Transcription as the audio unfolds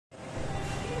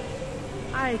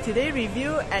Hi, today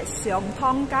review at SIONG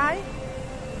TONG GAI.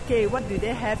 Okay, what do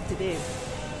they have today?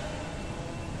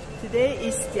 Today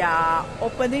is their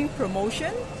opening promotion.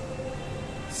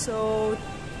 So,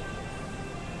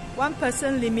 one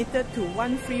person limited to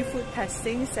one free food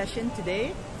tasting session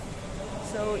today.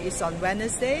 So it's on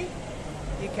Wednesday.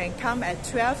 You can come at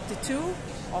 12 to 2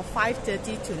 or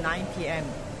 5:30 to 9 p.m.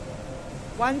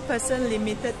 One person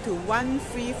limited to one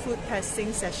free food tasting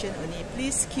session only.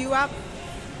 Please queue up,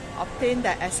 obtain the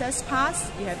access pass.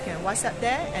 You can WhatsApp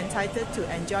there, entitled to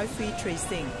enjoy free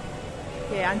tasting.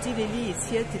 Okay, Auntie Lily is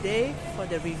here today for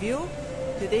the review.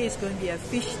 Today is going to be a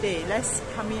fish day. Let's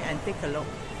come in and take a look.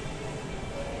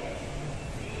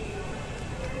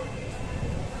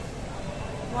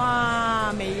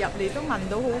 Wow, 未入嚟都聞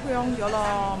到好香咗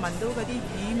咯，聞到嗰啲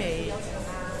魚味。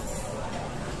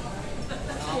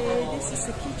Okay, this is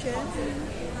the kitchen.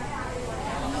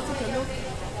 Let me take a look.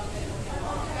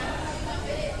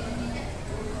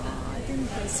 I think you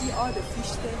can see all the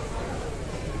fish there.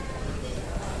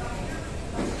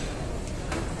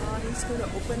 He's going to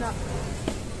open up.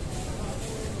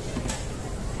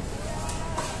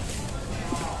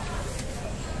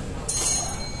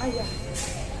 Yeah.